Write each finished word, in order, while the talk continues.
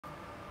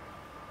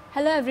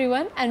Hello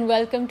everyone and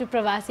welcome to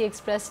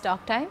PravasiExpress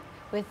TalkTime.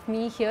 With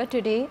me here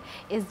today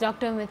is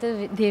Dr.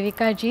 Methil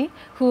Devika ji,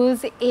 who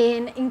is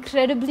an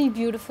incredibly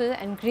beautiful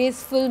and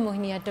graceful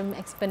Mohiniattam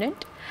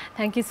exponent.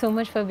 Thank you so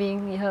much for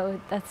being here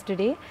with us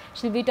today.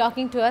 She'll be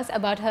talking to us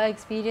about her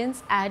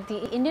experience at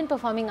the Indian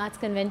Performing Arts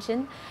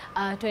Convention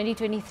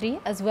 2023,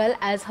 as well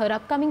as her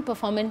upcoming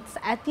performance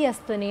at the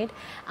Esplanade,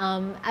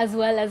 as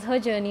well as her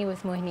journey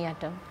with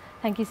Mohiniattam.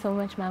 Thank you so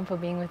much, ma'am, for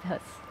being with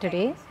us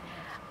today.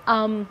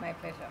 My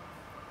pleasure.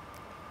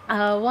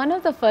 One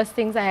of the first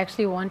things I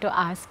actually want to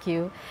ask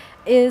you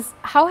is,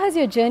 how has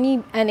your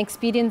journey and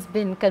experience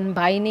been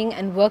combining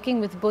and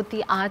working with both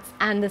the arts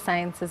and the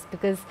sciences?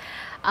 Because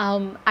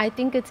I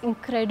think it's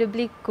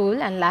incredibly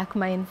cool and lack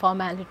my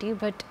informality,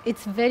 but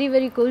it's very,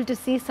 very cool to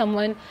see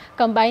someone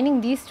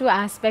combining these two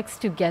aspects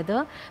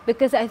together,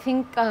 because I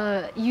think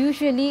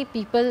usually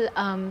people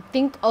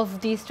think of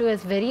these two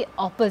as very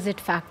opposite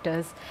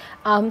factors.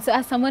 So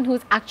as someone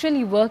who's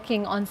actually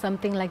working on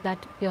something like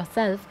that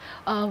yourself,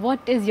 what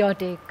is your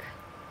take?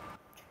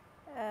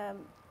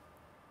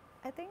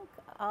 I think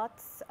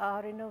arts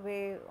are in a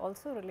way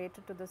also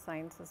related to the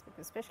sciences,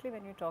 because especially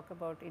when you talk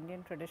about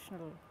Indian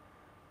traditional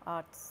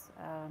arts,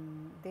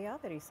 they are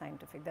very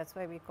scientific. That's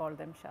why we call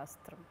them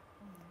Shastram.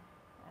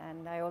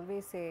 And I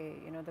always say,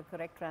 the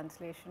correct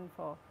translation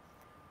for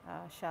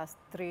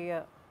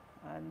Shastriya,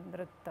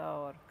 Nritta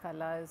or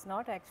Kala is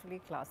not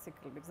actually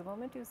classical, because the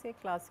moment you say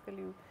classical,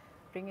 you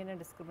bring in a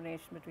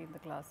discrimination between the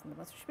class and the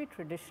mass. It should be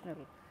traditional,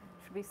 it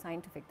should be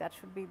scientific. That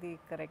should be the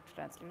correct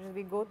translation.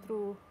 We go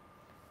through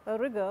a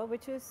rigor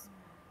which is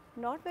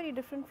not very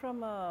different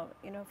from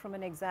from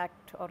an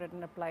exact or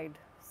an applied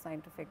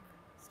scientific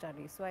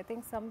study. So I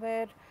think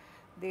somewhere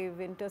they've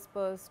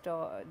interspersed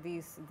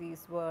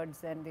these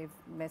words and they've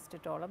messed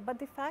it all up. But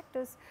the fact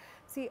is,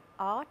 see,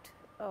 art,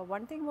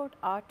 one thing about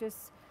art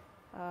is,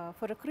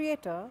 for a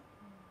creator,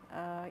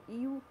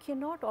 you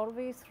cannot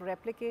always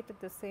replicate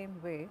it the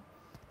same way,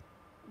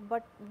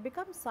 but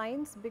becomes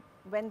science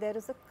when there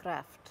is a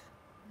craft.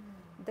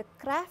 The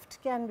craft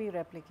can be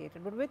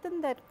replicated, but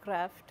within that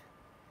craft,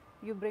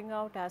 you bring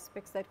out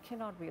aspects that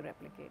cannot be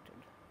replicated.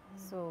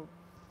 So,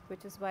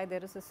 which is why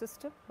there is a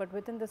system, but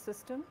within the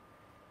system,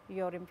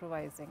 you're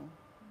improvising.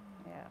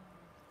 Yeah.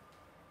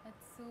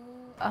 That's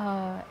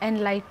so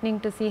enlightening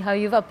to see how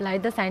you've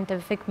applied the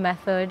scientific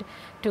method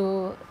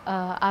to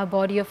our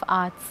body of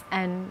arts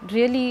and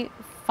really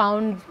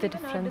found the Even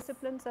difference. our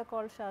disciplines are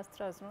called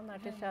Shastras, no?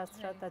 Natya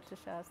Shastra, Tatya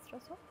Shastra,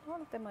 so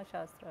all of them are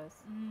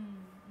Shastras.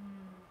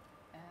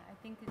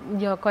 I think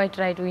you're quite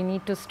right. We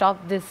need to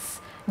stop this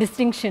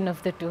distinction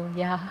of the two.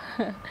 Yeah.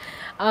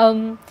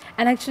 And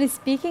actually,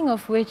 speaking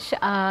of which,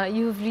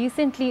 you've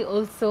recently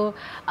also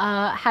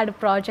had a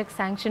project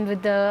sanctioned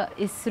with the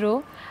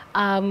ISRO,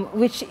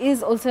 which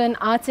is also an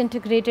arts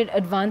integrated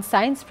advanced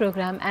science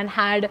program, and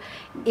had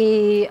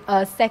a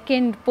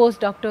second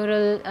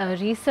postdoctoral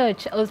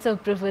research also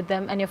approved with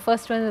them, and your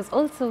first one was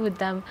also with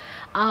them.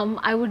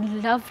 I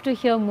would love to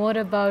hear more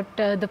about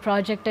the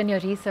project and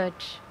your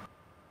research.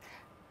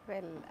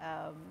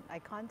 Well, I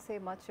can't say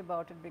much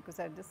about it because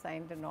I just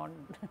signed a non,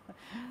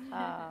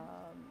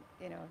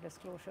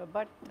 disclosure.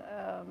 But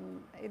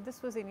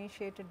this was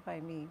initiated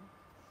by me,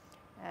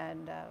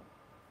 and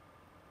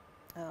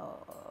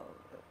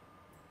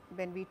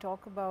when we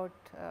talk about,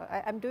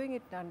 I'm doing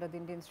it under the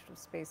Indian Institute of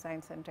Space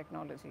Science and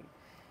Technology.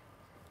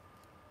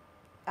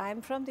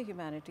 I'm from the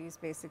humanities,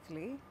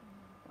 basically.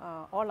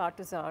 All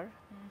artists are,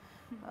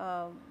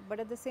 but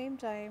at the same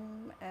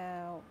time,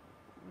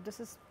 this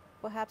is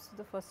perhaps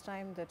the first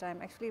time that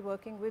I'm actually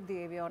working with the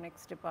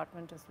avionics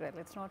department as well.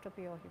 It's not a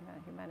pure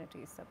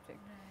humanities subject.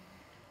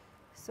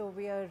 Right. So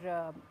we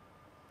are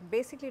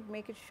basically, to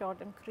make it short,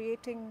 I'm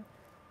creating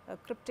a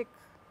cryptic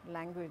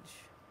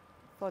language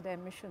for their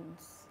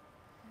missions,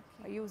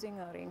 using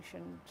our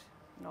ancient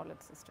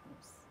knowledge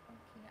systems.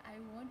 Okay, I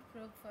won't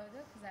probe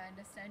further because I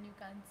understand you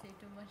can't say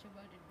too much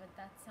about it, but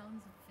that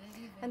sounds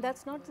very, very And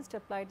that's cool. not just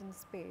applied in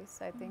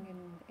space, I think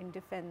in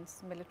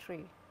defense,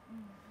 military.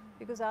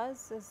 Because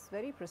ours is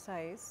very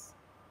precise,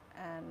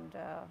 and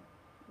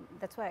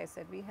that's why I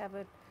said we have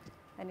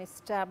an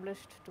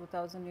established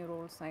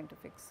 2,000-year-old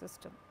scientific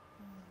system.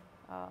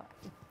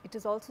 It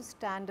is also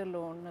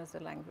standalone as a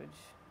language.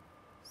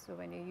 So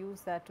when you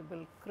use that to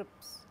build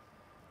crypts,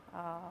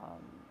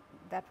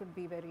 that would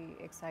be very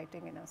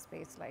exciting in a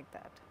space like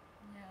that.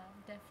 Yeah,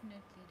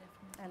 definitely,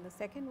 definitely. And the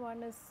second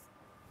one is,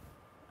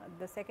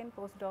 the second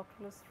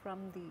postdoctoral is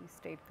from the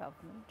state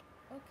government.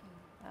 Okay.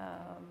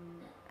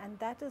 And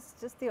that is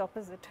just the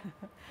opposite.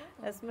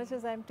 As much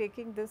as I'm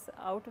taking this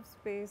out of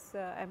space,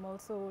 I'm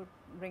also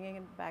bringing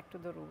it back to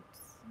the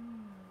roots,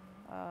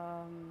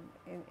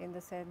 in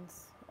the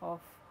sense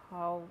of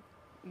how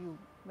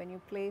when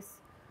you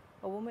place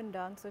a woman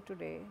dancer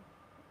today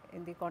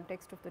in the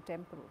context of the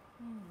temple,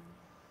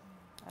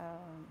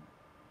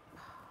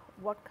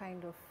 what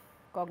kind of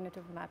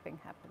cognitive mapping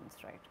happens,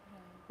 right?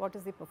 What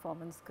is the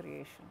performance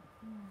creation?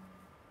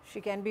 She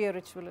can be a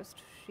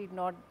ritualist, she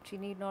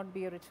need not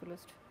be a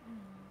ritualist,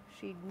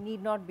 she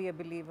need not be a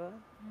believer,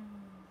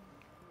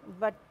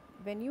 but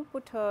when you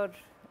put her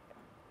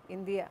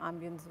in the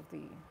ambience of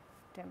the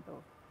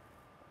temple,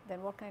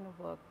 then what kind of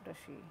work does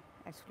she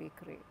actually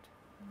create?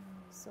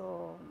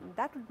 So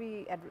that would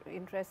be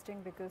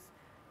interesting, because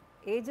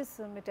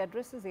ageism, it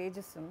addresses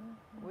ageism,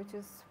 which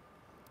is,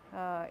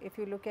 if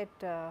you look at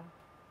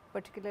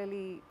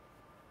particularly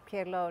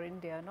Kerala or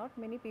India, not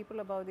many people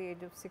above the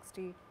age of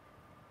 60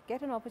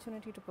 get an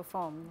opportunity to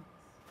perform.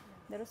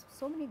 There are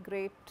so many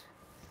great,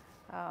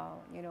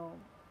 you know,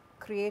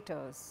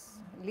 creators,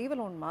 leave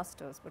alone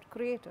masters, but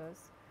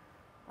creators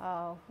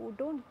who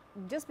don't,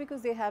 just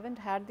because they haven't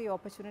had the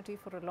opportunity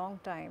for a long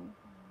time,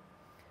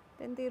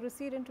 then they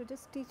recede into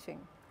just teaching.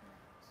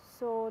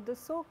 So the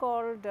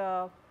so-called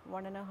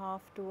 1.5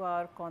 to 2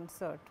 hour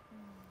concert,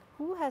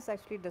 who has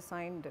actually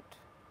designed it?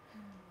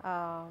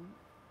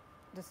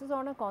 This is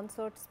on a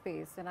concert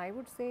space, and I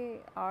would say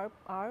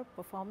our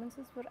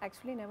performances were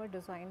actually never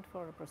designed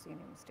for a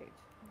proscenium stage,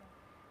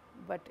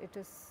 but it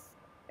is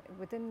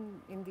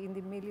within in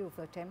the milieu of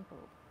a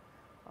temple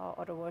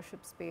or a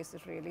worship space.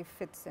 It really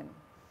fits in.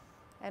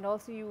 And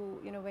also,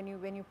 you know,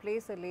 when you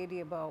place a lady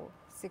above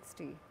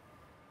 60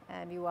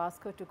 and you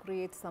ask her to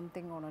create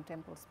something on a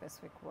temple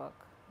specific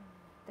work,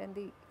 then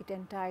it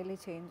entirely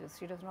changes.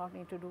 She does not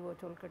need to do a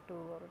tulkattu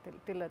or a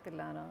tilla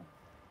tillana.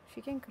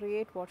 She can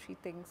create what she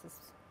thinks is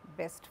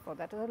best for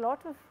that. There are a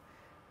lot of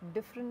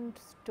different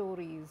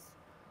stories,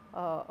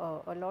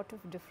 a lot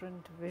of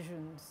different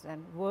visions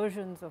and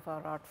versions of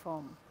our art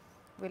form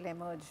will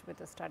emerge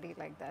with a study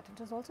like that.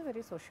 It is also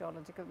very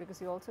sociological, because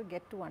you also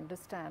get to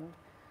understand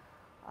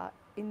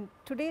in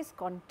today's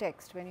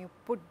context, when you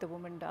put the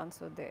woman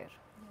dancer there,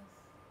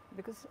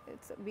 because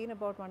it's been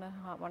about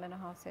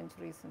 1.5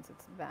 centuries since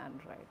it's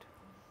banned, right?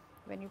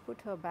 When you put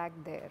her back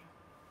there,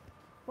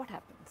 what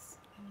happens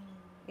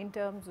in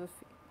terms of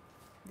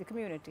the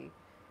community,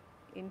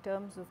 in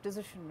terms of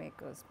decision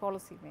makers,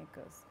 policy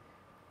makers,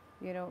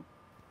 you know?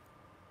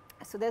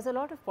 So there's a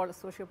lot of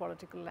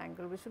socio-political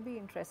angle which will be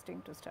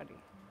interesting to study.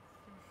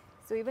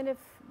 So even if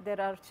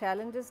there are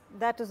challenges,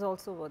 that is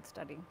also worth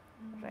studying,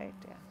 right?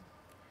 Yeah.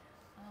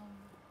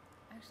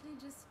 Actually,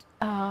 just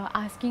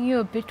asking you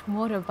a bit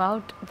more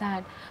about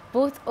that.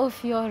 Both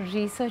of your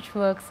research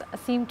works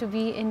seem to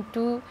be in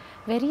two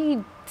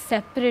very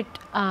separate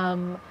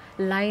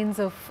lines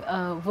of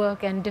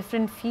work and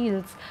different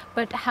fields,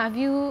 but have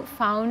you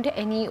found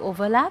any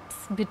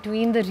overlaps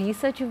between the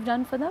research you've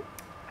done for them?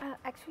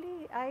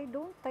 Actually, I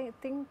don't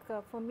think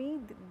for me,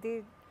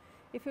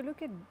 if you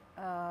look at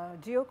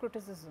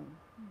geocriticism,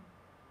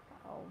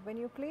 when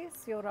you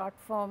place your art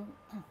form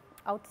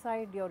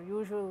outside your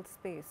usual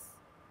space,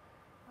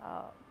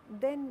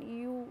 then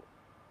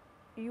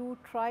you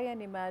try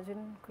and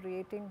imagine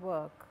creating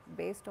work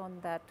based on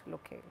that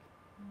locale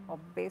or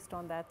based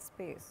on that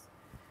space.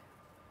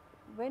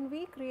 When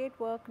we create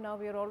work now,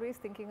 we are always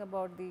thinking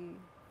about the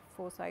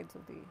four sides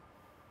of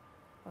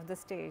the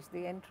stage,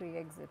 the entry,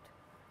 exit.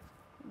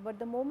 But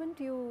the moment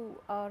you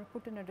are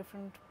put in a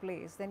different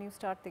place, then you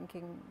start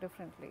thinking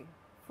differently.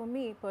 For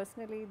me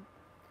personally,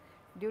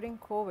 during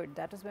COVID,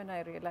 that is when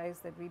I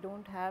realized that we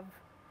don't have,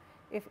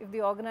 if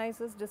the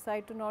organizers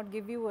decide to not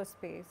give you a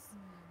space,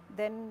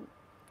 then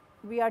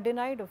we are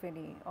denied of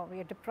any, or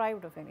we are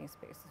deprived of any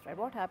spaces, right?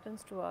 What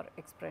happens to our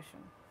expression?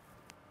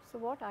 So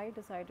what I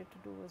decided to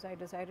do was, I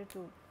decided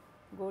to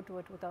go to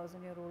a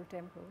 2000-year-old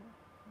temple,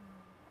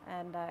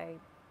 and I,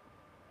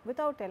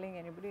 without telling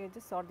anybody, I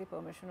just sought the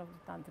permission of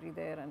the Tantri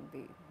there and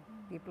the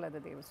people at the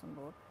Devasam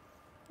board.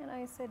 And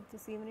I said,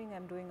 this evening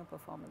I'm doing a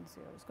performance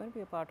here. It's going to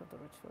be a part of the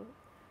ritual,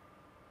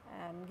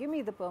 and give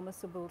me the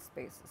permissible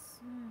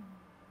spaces.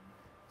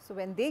 So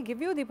when they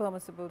give you the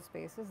permissible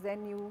spaces,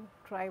 then you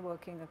try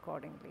working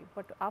accordingly.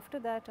 But after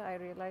that, I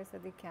realized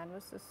that the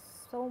canvas is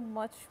so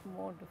much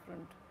more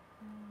different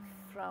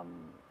from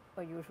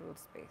a usual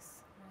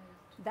space.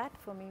 That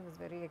for me was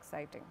very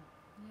exciting.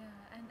 Yeah,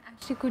 and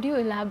actually, could you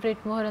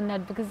elaborate more on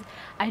that? Because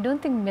I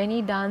don't think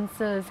many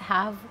dancers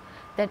have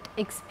that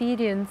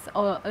experience,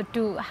 or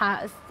to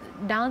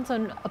dance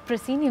on a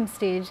proscenium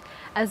stage,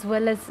 as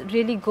well as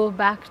really go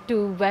back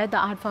to where the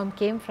art form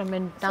came from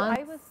and dance.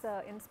 So I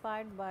was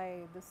inspired by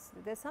this.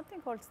 There's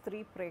something called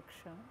Stri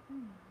Preksha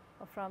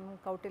from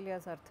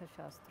Kautilya's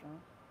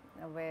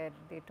Arthashastra, where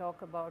they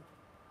talk about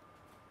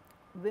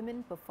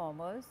women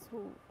performers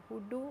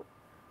who do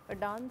a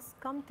dance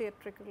come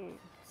theatrical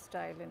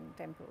style in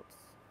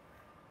temples,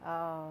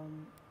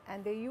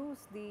 and they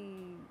use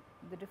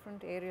the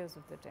different areas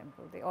of the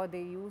temple, or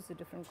they use the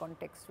different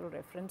contextual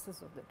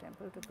references of the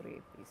temple to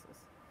create pieces.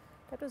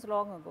 That was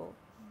long ago.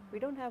 We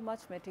don't have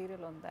much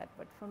material on that,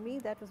 but for me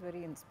that was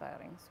very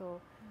inspiring.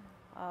 So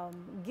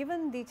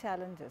given the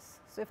challenges,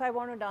 so if I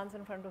want to dance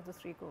in front of the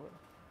Sri Koval,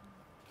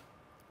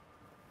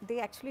 they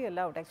actually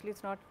allowed, actually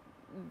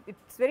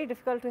it's very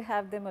difficult to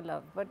have them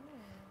allowed, but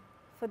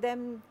for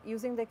them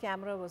using the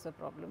camera was a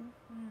problem.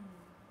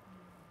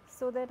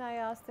 So then I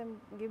asked them,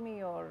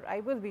 I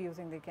will be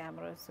using the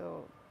camera,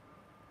 so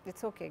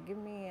it's okay, give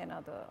me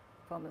another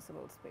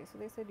permissible space. So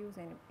they said, use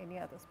any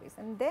other space.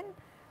 And then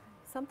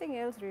something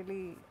else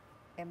really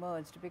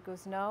emerged,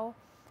 because now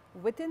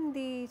within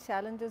the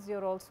challenges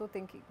you're also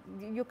thinking,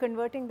 you're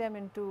converting them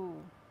into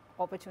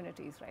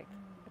opportunities, right?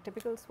 A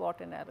typical SWOT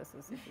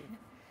analysis. If you,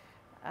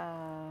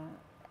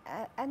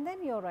 and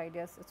then your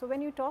ideas. So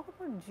when you talk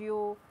about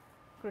geo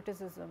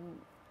criticism,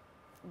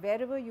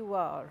 wherever you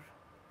are,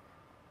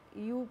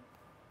 you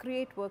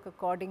create work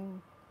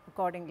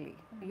accordingly.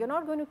 You're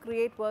not going to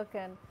create work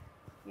and,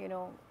 you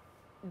know,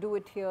 do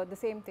it here, the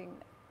same thing.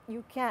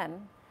 You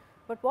can,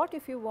 but what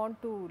if you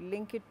want to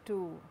link it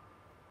to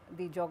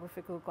the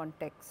geographical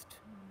context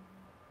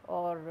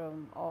or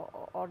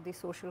the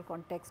social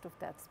context of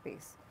that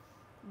space?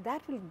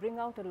 That will bring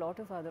out a lot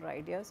of other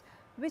ideas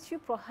which you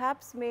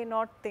perhaps may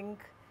not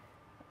think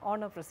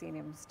on a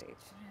proscenium stage.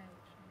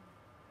 Right.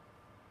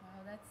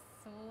 Wow, that's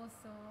so.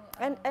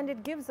 And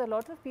it gives a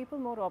lot of people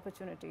more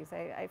opportunities.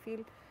 I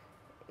feel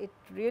it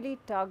really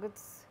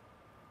targets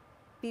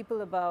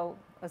people above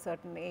a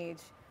certain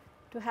age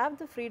to have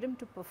the freedom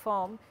to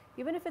perform,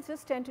 even if it's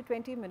just 10 to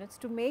 20 minutes,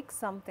 to make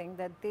something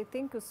that they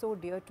think is so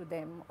dear to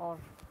them. Or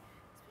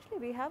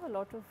especially we have a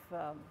lot of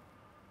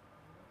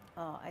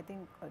I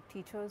think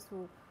teachers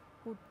who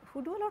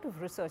do a lot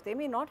of research. They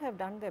may not have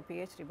done their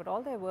PhD, but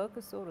all their work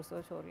is so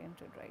research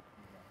oriented, right?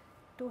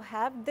 To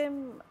have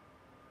them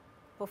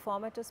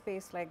perform at a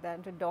space like that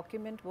and to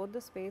document both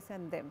the space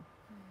and them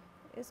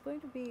is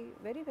going to be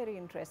very, very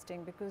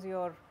interesting, because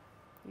you're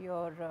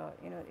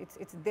you know,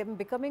 it's them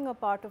becoming a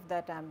part of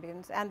that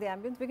ambience, and the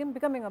ambience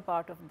becoming a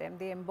part of them.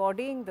 They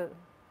embodying the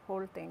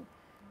whole thing,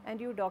 and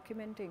you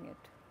documenting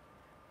it.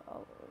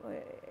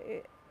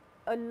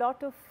 A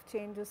lot of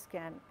changes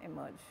can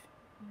emerge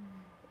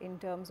in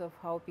terms of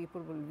how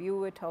people will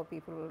view it, how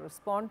people will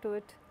respond to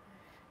it.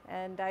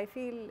 And I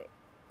feel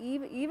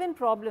even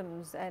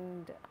problems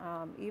and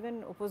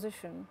even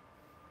opposition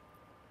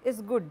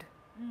is good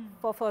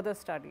for further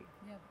study.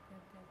 Yep.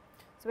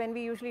 So when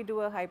we usually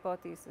do a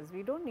hypothesis,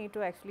 we don't need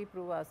to actually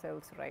prove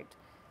ourselves right.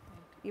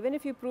 Even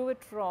if you prove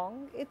it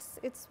wrong,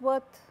 it's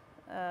worth,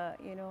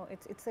 you know,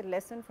 it's a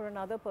lesson for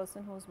another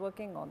person who's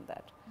working on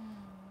that.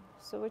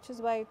 So which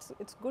is why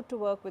it's good to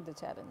work with the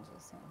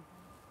challenges.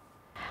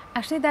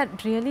 Actually,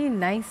 that really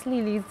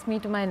nicely leads me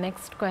to my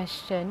next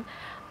question.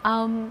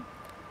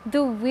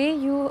 The way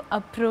you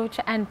approach,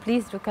 and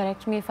please do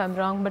correct me if I'm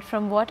wrong, but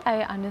from what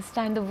I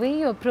understand, the way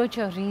you approach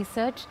your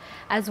research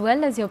as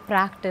well as your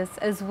practice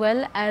as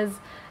well as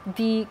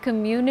the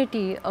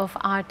community of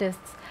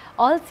artists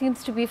all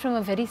seems to be from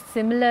a very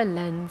similar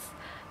lens.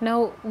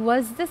 Now,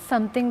 was this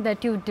something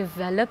that you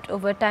developed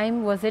over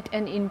time? Was it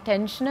an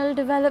intentional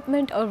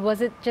development, or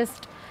was it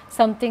just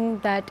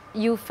something that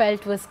you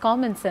felt was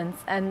common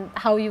sense and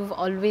how you've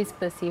always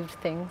perceived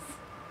things?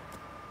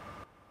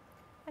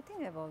 I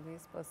think I've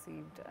always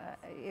perceived,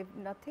 if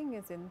nothing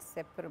is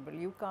inseparable,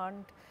 you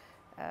can't,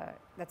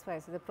 that's why I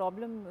say the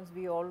problem is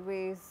we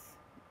always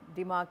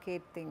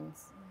demarcate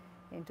things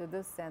into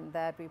this and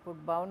that, we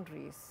put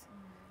boundaries.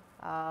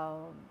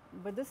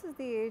 But this is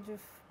the age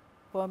of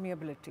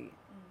permeability.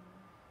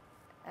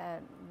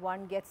 And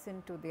one gets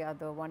into the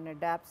other, one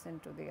adapts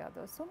into the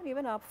other. So many,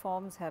 even our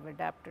forms have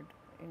adapted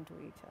into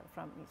each other,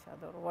 from each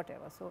other, or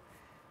whatever. So,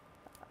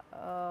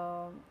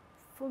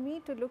 for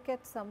me to look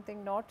at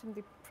something not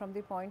from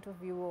the point of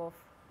view of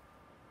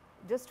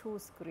just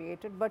who's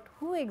created, but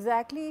who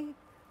exactly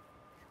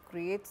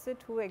creates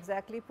it, who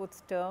exactly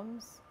puts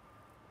terms,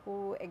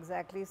 who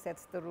exactly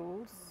sets the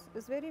rules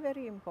is very,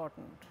 very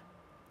important.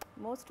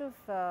 Most of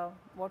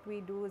what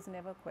we do is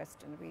never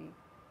questioned.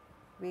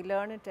 We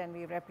learn it and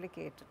we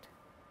replicate it.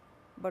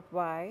 But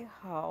why,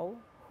 how,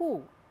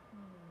 who?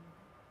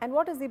 And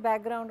what is the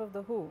background of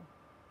the who?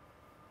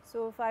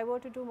 So, if I were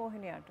to do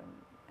Mohiniattam,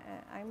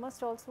 I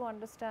must also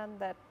understand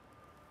that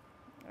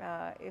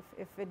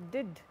if it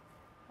did,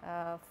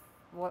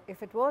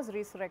 if it was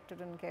resurrected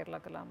in Kerala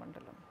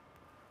Kalamandalam,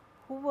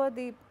 who were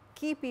the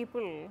key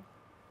people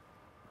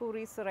who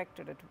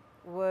resurrected it?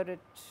 Were it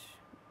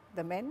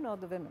the men or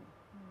the women?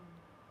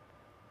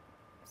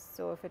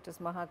 So, if it is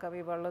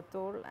Mahakavi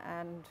Vallatol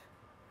and,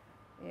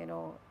 you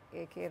know,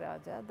 A.K.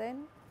 Raja,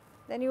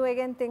 then you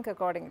again think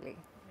accordingly.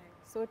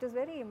 So, it is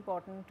very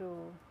important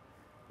to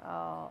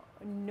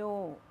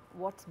know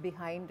what's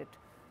behind it.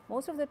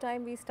 Most of the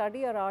time we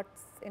study our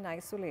arts in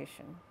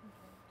isolation.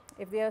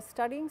 If they are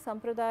studying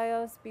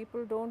sampradayas,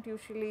 people don't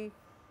usually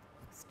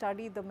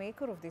study the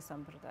maker of the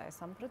sampradaya.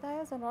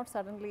 Sampradayas are not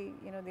suddenly,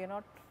 you know, they are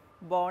not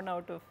born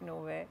out of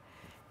nowhere.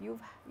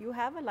 You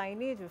have a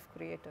lineage of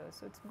creators.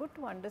 So, it's good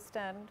to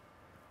understand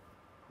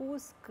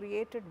who's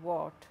created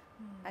what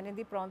and in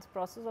the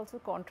process also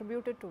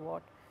contributed to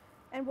what,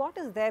 and what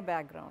is their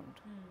background.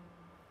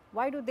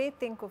 Why do they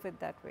think of it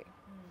that way?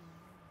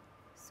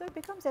 So, it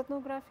becomes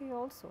ethnography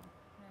also.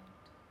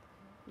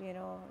 You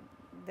know,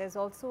 there's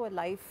also a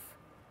life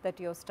that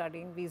you're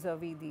studying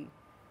vis-a-vis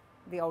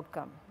the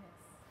outcome.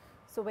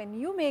 So, when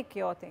you make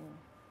your thing,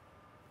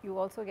 you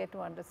also get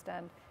to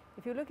understand.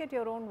 If you look at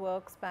your own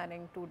work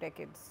spanning 2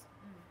 decades,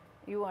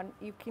 you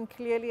can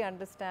clearly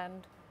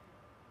understand,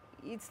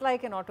 it's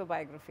like an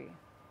autobiography.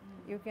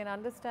 You can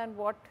understand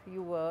what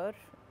you were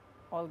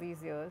all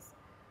these years,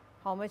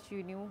 how much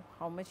you knew,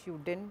 how much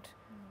you didn't,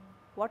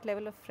 what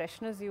level of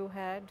freshness you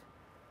had,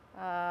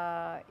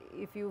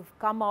 if you've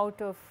come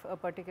out of a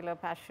particular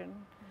passion.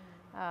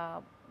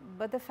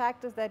 But the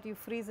fact is that you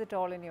freeze it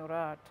all in your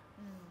art,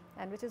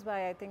 and which is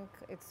why I think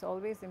it's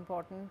always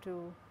important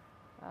to,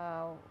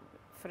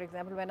 for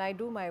example, when I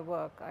do my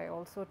work, I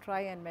also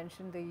try and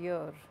mention the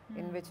year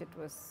in which it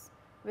was.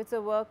 If it's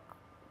a work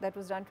that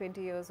was done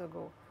 20 years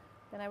ago,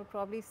 then I would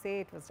probably say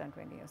it was done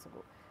 20 years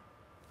ago.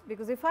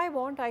 Because if I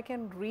want, I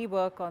can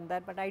rework on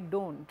that, but I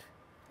don't.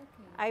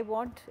 I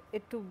want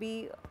it to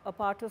be a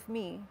part of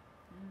me,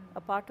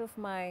 a part of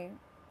my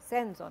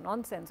sense or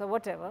nonsense or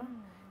whatever.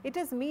 It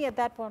is me at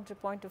that point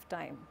of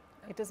time.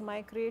 It is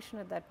my creation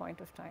at that point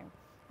of time.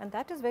 And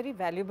that is very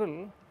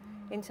valuable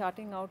in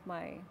charting out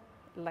my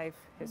life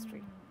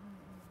history.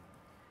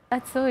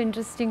 That's so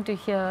interesting to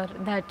hear,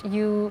 that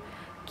you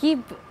keep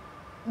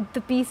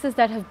the pieces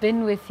that have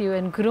been with you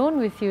and grown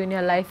with you in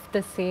your life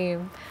the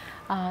same.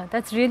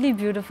 That's really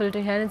beautiful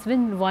to hear. It's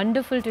been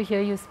wonderful to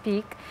hear you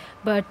speak.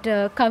 But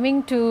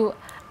coming to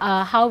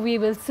how we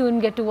will soon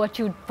get to watch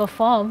you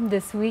perform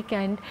this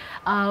weekend,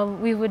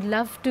 we would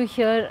love to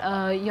hear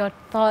your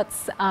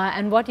thoughts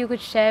and what you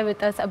could share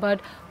with us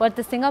about what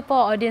the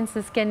Singapore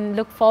audiences can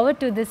look forward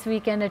to this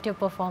weekend at your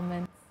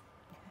performance.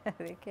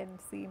 They can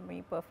see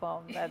me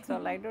perform, that's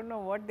all. I don't know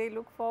what they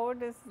look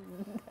forward is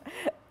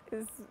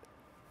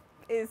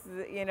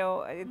you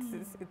know,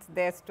 it's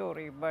their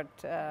story, but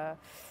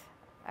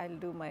I'll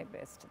do my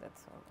best,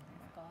 that's all.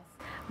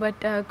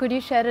 But could you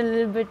share a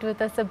little bit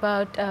with us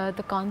about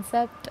the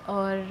concept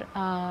or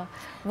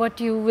what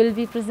you will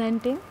be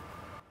presenting?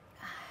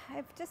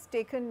 I've just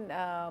taken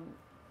a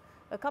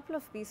couple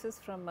of pieces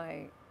from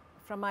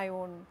my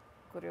own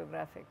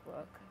choreographic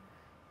work,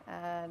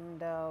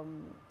 and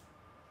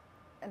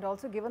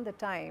also given the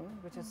time,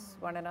 which is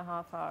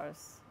 1.5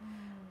 hours,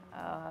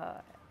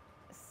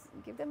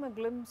 give them a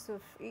glimpse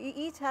of,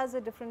 each has a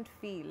different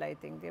feel, I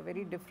think. They're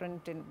very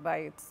different by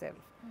itself.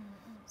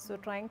 So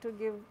trying to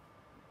give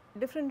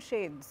different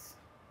shades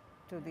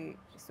to the,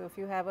 so if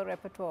you have a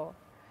repertoire,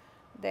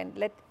 then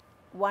let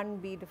one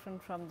be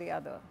different from the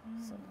other.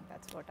 So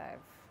that's what I've.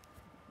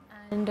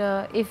 And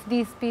if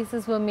these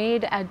pieces were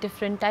made at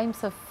different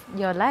times of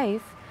your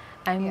life,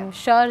 I'm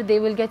sure they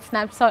will get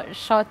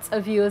snapshots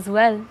of you as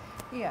well.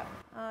 Yeah,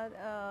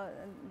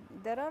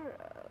 there are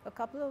a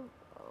couple of,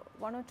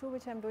 one or two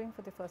which I'm doing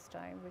for the first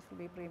time, which will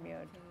be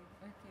premiered.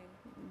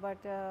 But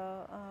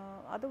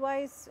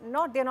otherwise,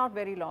 they're not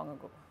very long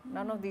ago.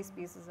 None of these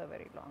pieces are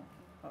very long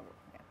ago.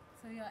 Yeah.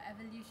 So your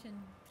evolution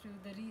through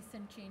the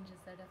recent changes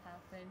that have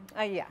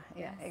happened.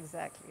 Yeah,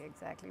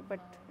 exactly. But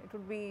it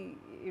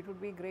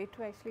would be great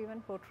to actually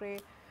even portray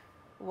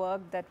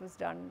work that was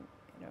done,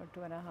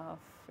 2.5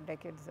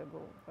 decades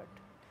ago, but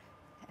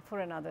for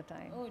another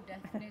time. Oh,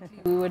 definitely.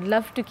 We would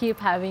love to keep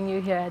having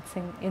you here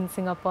in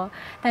Singapore.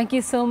 Thank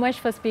you so much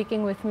for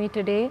speaking with me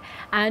today,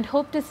 and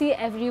hope to see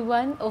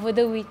everyone over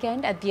the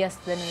weekend at the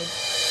Esplanade.